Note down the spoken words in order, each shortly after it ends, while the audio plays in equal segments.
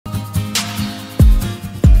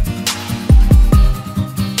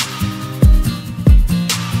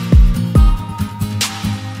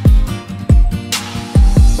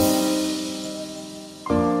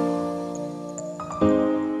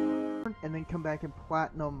come back and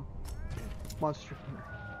platinum Monster Hunter.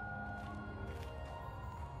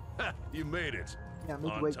 Ha! You made it. Yeah, On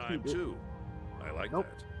midway time through. too. I like Nope.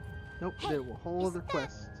 that. Nope, Hey, there were a whole other isn't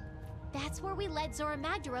quest. That's where we led Zora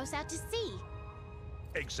Magdaros out to sea.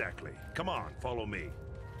 Exactly. Come on, follow me.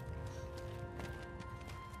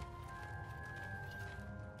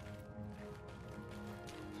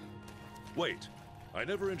 Wait, I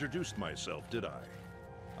never introduced myself, did I?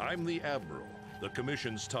 I'm the Admiral, the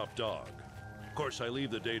Commission's top dog. Of course, I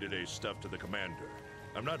leave the day-to-day stuff to the Commander.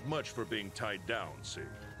 I'm not much for being tied down, see?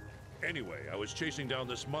 Anyway, I was chasing down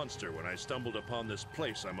this monster when I stumbled upon this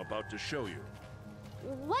place I'm about to show you.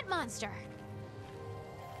 What monster?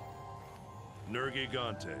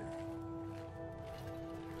 Nergigante.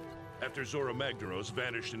 After Zora Magdaros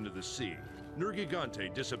vanished into the sea,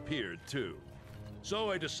 Nergigante disappeared too. So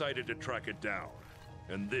I decided to track it down,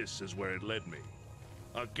 and this is where it led me.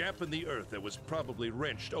 A gap in the earth that was probably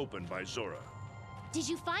wrenched open by Zora. Did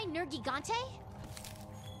you find Nergigante?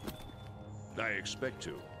 I expect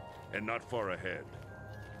to, and not far ahead.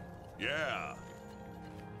 Yeah.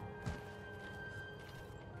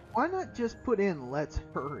 Why not just put in "let's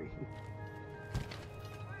hurry"?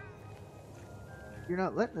 You're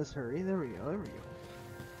not letting us hurry. There we go, there we go.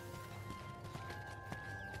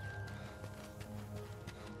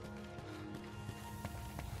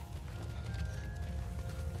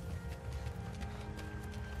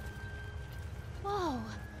 Whoa,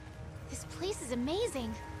 this place is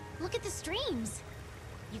amazing. Look at the streams.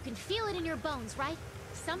 You can feel it in your bones, right?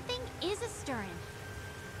 Something is a-stirring.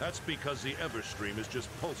 That's because the Everstream is just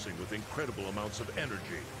pulsing with incredible amounts of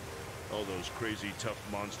energy. All those crazy tough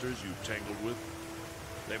monsters you tangled with,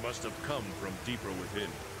 they must have come from deeper within.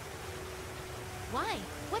 Why?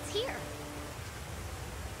 What's here?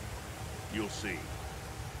 You'll see.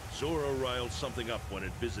 Zora riled something up when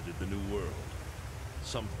it visited the New World.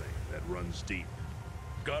 Something that runs deep.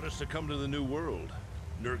 Got us to come to the New World.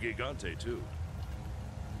 Nergigante, too.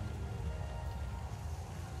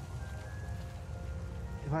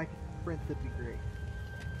 If I could sprint, that'd be great.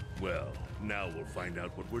 Well, now we'll find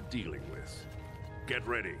out what we're dealing with. Get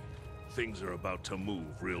ready. Things are about to move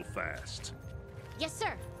real fast. Yes,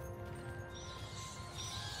 sir.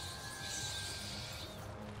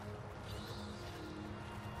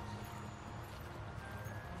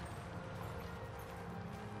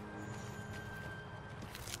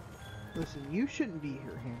 Listen, you shouldn't be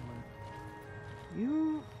here, Handler.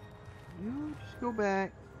 You just go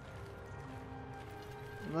back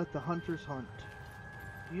and let the hunters hunt.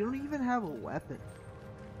 You don't even have a weapon.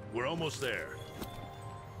 We're almost there.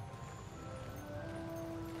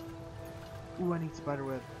 Ooh, I need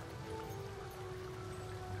spiderweb.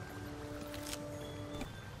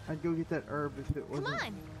 I'd go get that herb if it Come wasn't.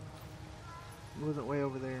 on. It wasn't way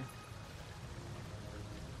over there.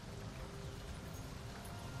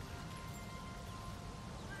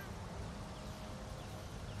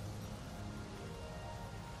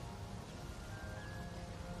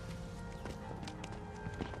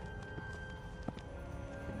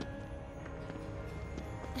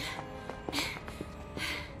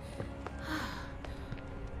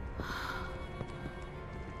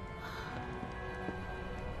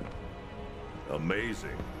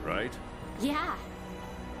 Amazing, right? Yeah.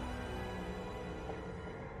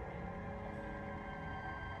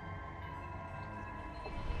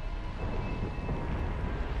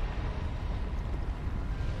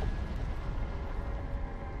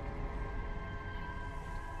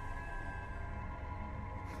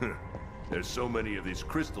 There's so many of these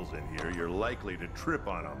crystals in here, you're likely to trip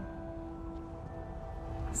on them.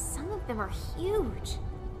 Some of them are huge.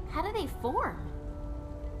 How do they form?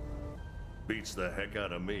 Beats the heck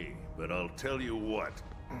out of me, but I'll tell you what.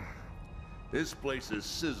 This place is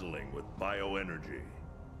sizzling with bioenergy.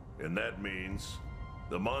 And that means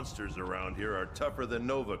the monsters around here are tougher than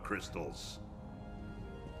Nova crystals.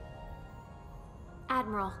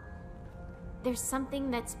 Admiral, there's something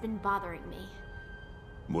that's been bothering me.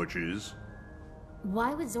 Which is?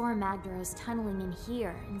 Why was Zora Magdaros tunneling in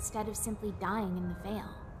here instead of simply dying in the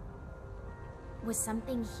Vale? Was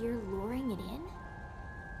something here luring it in?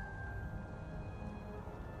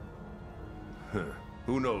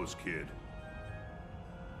 Who knows, kid?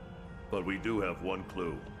 But we do have one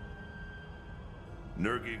clue.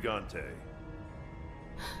 Nergigante.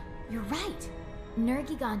 You're right.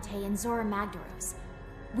 Nergigante and Zora Magdaros.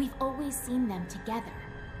 We've always seen them together.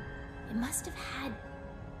 It must have had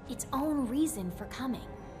its own reason for coming.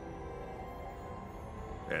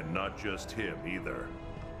 And not just him, either.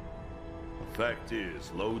 Fact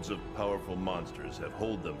is, loads of powerful monsters have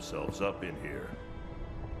holed themselves up in here.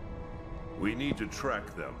 We need to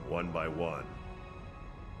track them one by one.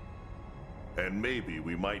 And maybe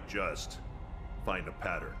we might just find a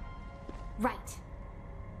pattern. Right.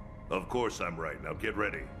 Of course I'm right. Now get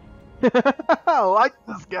ready. I like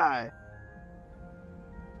this guy.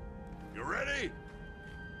 You ready?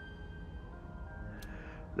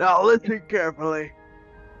 Now listen carefully.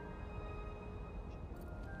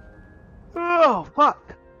 Oh,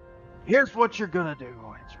 fuck. Here's what you're gonna do.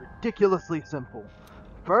 It's ridiculously simple.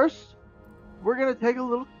 First, we're gonna take a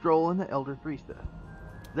little stroll in the Elder Recess.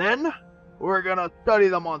 Then, we're gonna study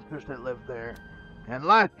the monsters that live there. And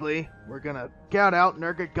lastly, we're gonna scout out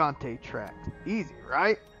Nergigante tracks. Easy,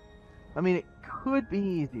 right? I mean, it could be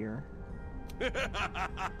easier.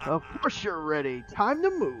 Of course you're ready. Time to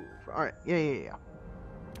move. Alright, yeah.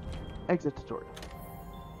 Exit tutorial.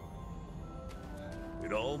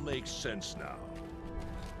 It all makes sense now.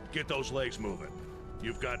 Get those legs moving.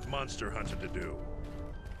 You've got monster hunting to do.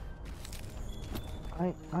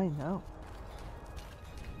 I know.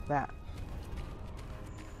 That.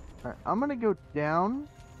 Alright, I'm gonna go down.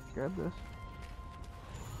 Grab this.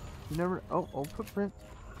 You never. Oh, old footprint.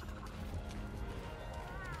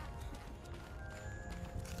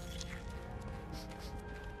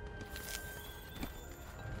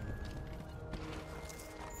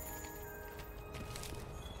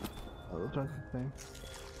 Oh, those aren't the same.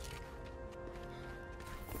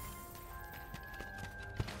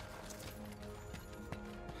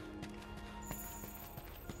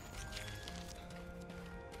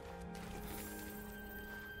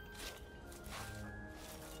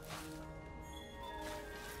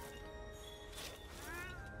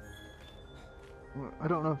 I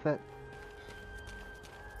don't know if that...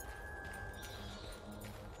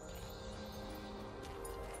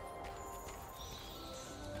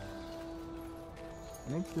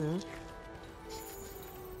 Like this.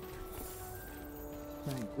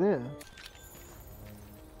 Like this.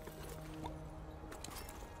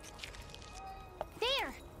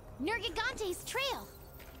 There! Nergigante's trail!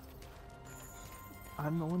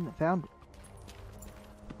 I'm the one that found it.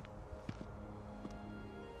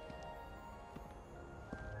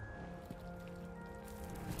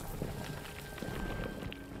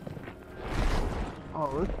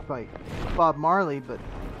 Oh, this is like Bob Marley, but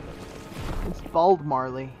it's Bald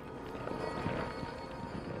Marley.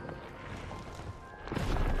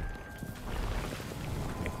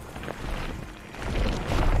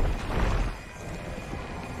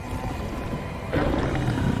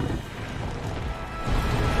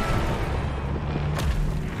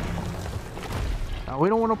 We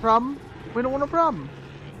don't want no problem. We don't want no problem.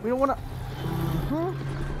 We don't want to...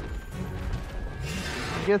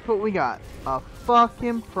 Guess what we got? A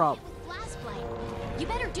fucking problem. Blast blight. You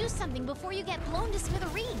better do something before you get blown to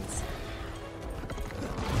smithereens.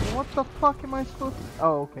 What the fuck am I supposed to...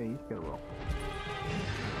 Oh, okay, he's gonna roll.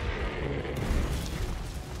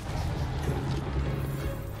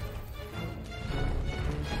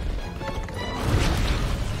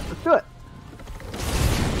 Let's do it.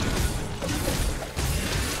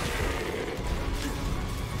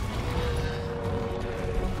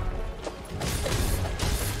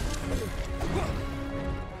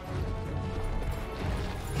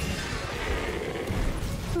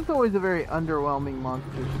 This is always a very underwhelming monster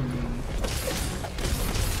to me.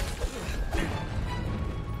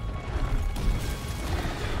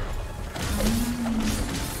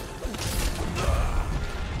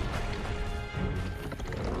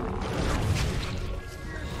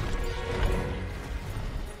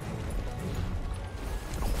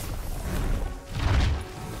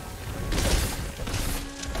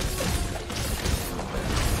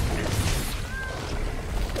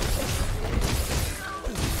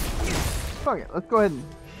 Fuck it, let's go ahead and...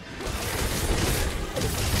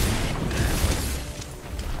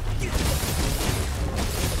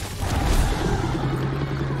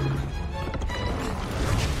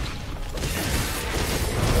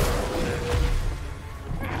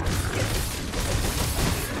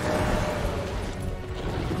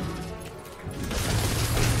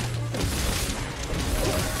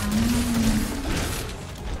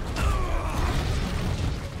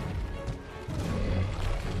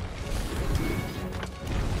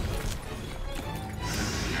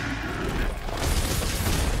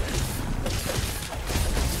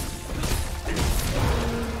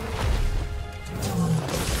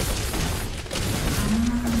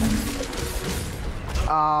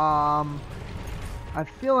 I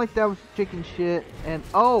feel like that was chicken shit, and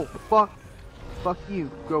oh, fuck you,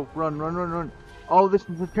 go, run. Oh, this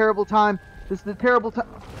is a terrible time, this is a terrible time.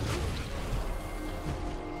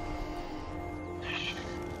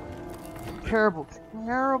 Terrible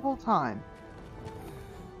time.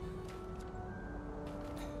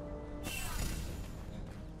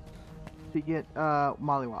 to get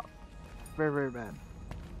mollywop. Very, very bad.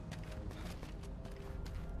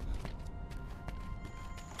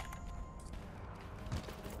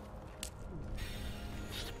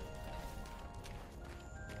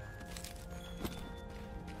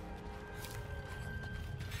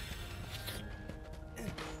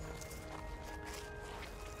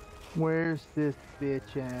 Where's this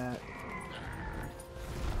bitch at?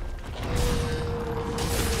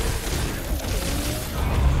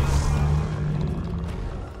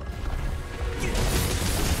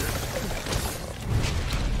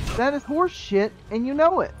 That is horse shit, and you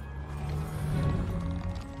know it.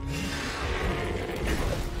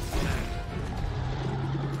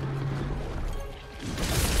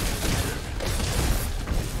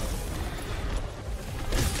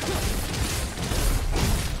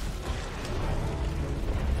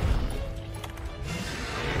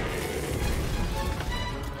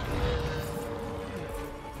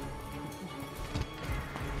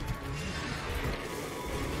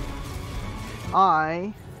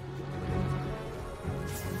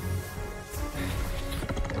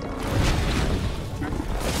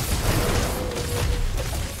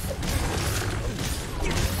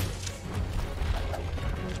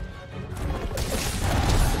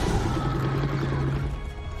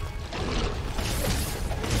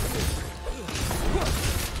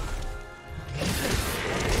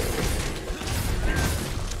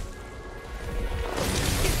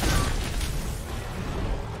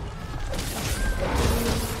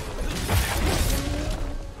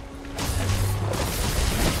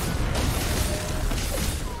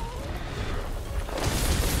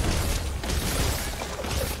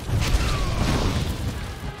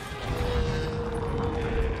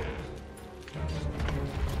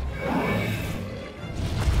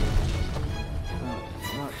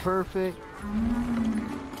 Perfect.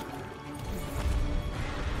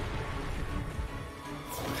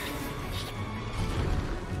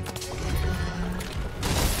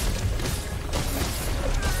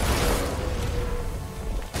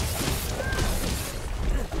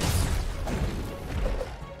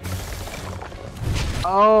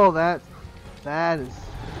 Oh, that is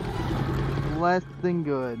less than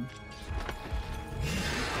good.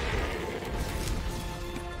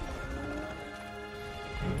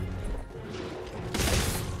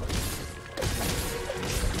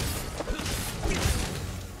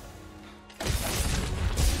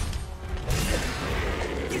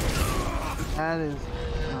 That is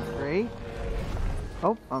not great.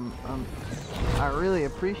 Oh, I really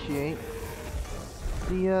appreciate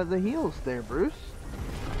the heals there, Bruce.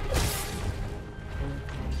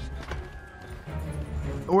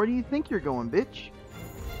 Where do you think you're going, bitch?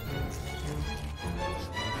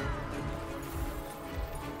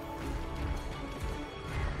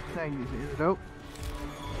 Thank you, antidote.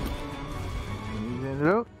 Use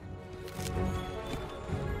antidote.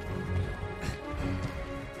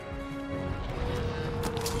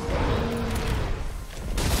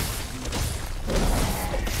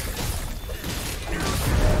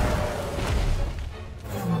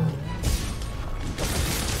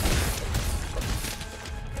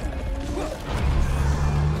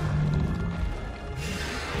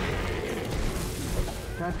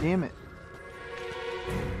 God damn it.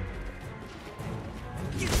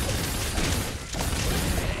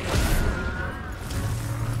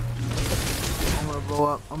 I'm gonna blow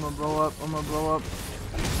up, I'm gonna blow up, I'm gonna blow up.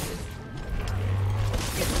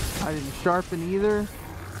 I didn't sharpen either.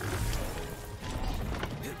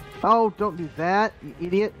 Oh, don't do that, you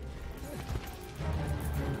idiot.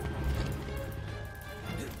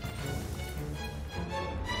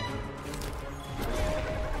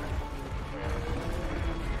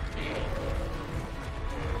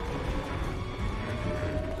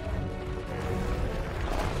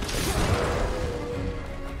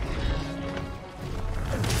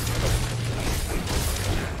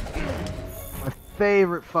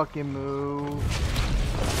 Favorite fucking move.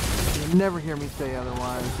 You'll never hear me say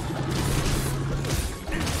otherwise.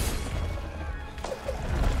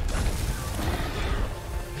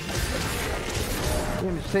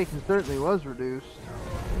 Damage taken certainly was reduced.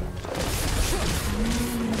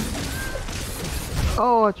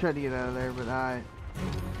 Oh, I tried to get out of there, but I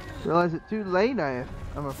realized it too late,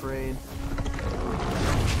 I'm afraid.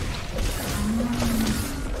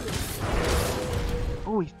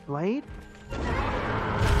 Oh, he's Blade?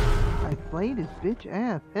 I played his bitch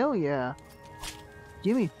ass. Hell yeah.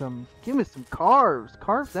 Give me some carves.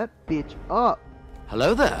 Carve that bitch up.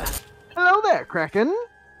 Hello there. Hello there, Kraken.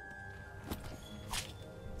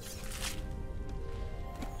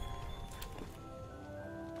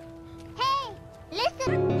 Hey,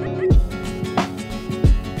 listen.